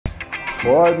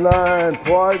Portland,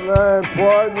 Portland,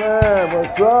 Portland,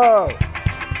 what's up?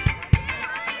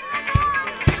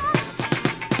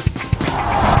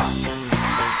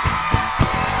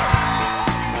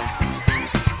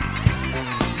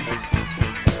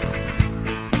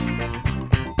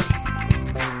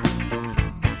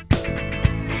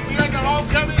 We got the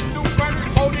homecoming Stu Burger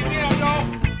holding down, y'all.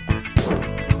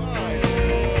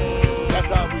 That's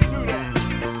how we do that.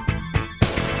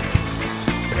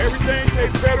 Everything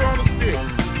tastes better on the stick.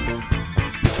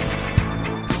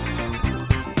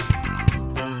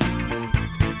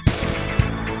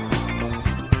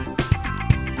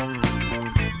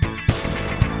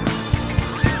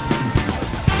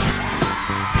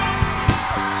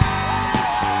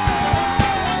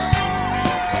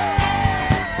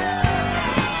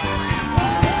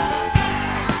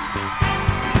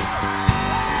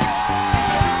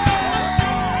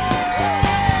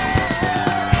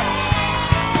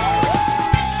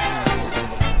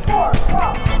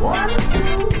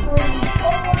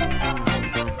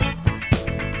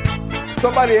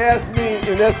 Somebody asked me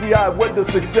in SEI, what does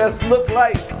success look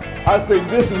like? I say,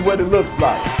 this is what it looks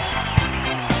like.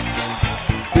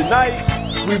 Tonight,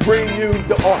 we bring you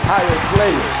the Ohio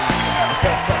players.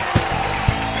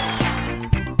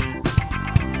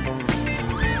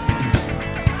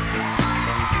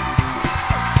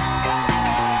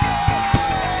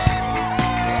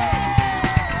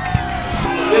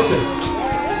 Listen,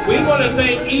 we want to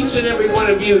thank each and every one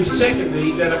of you,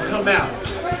 secondly, that have come out.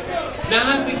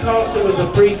 Not because it was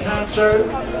a free concert,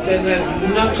 that has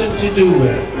nothing to do with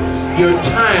it. Your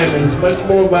time is much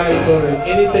more valuable than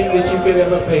anything that you could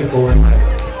ever pay for in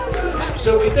life.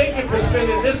 So we thank you for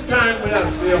spending this time with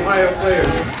us, the Ohio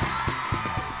players.